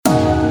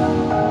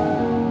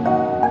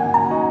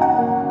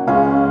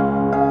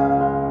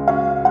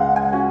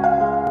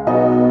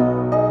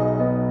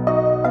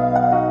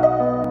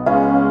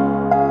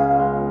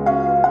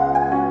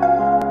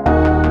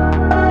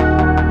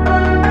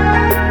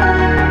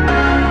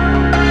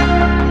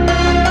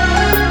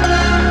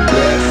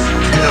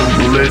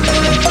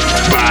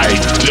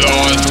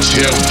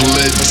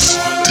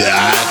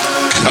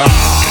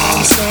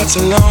Come such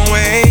a long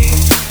way.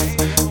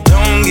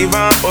 Don't give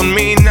up on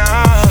me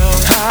now.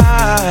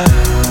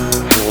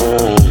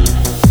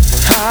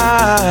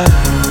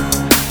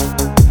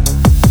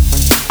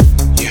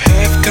 You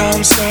have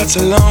come such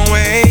a long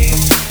way.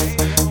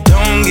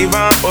 Don't give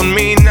up on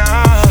me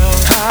now.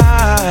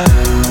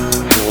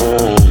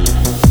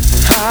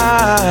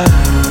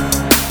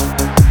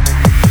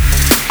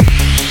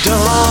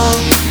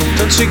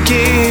 Don't you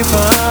give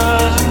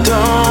up,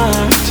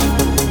 don't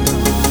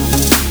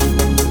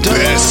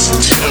Best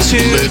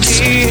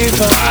templates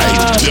by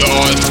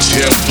DAW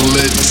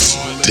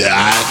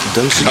templates.com.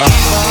 Don't you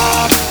give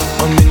up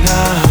on me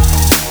now.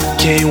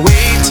 Can't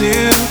wait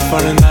too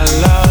far and I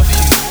love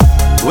you.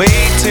 Way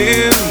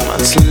too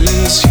much to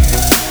lose you.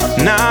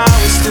 Now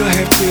we still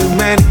have too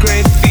many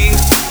great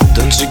things.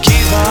 Don't you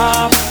give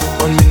up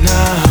on me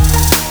now.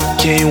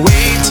 Can't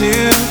wait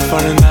too far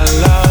and I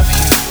love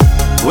you.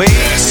 Way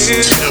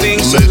too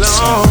things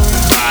alone.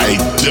 By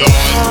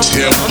DAW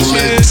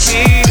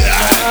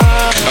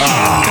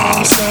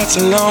templates.com. Such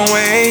a long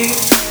way.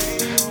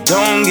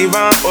 Don't give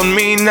up on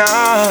me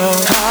now.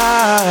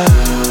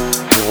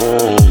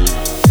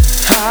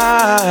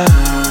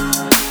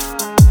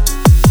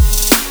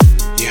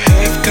 You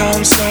have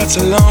come such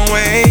a long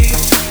way.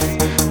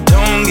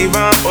 Don't give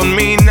up on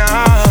me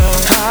now.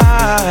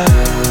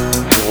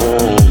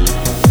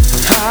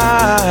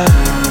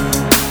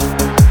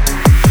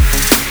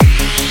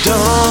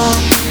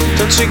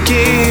 Don't you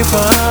give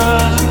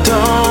up,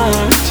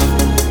 don't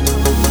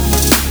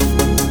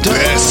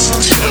Best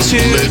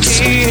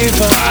templates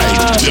by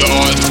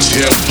DAW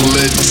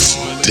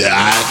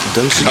templates.com.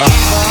 Don't you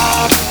give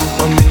up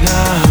on me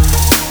now.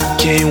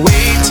 Can't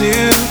wait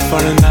too far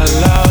and I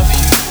love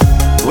you.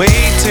 Way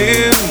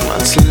too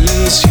much to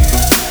lose you.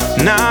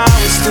 Now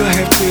we still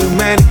have too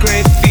many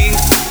great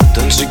things.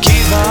 Don't you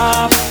give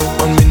up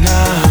on me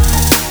now.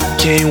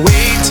 Can't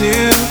wait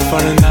too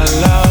far and I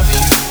love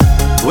you.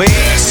 Way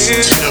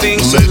too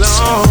things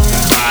alone.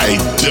 By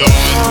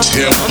DAW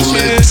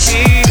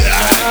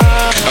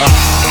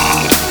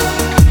templates.com.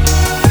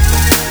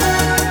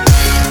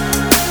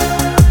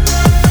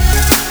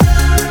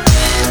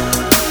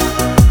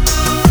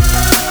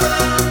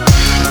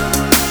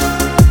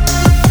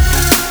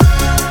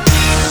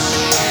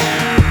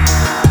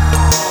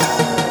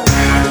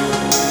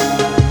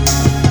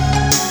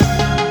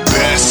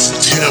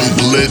 Best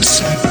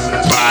templates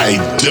by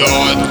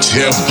DAW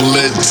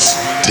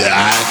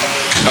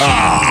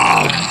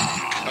templates.com.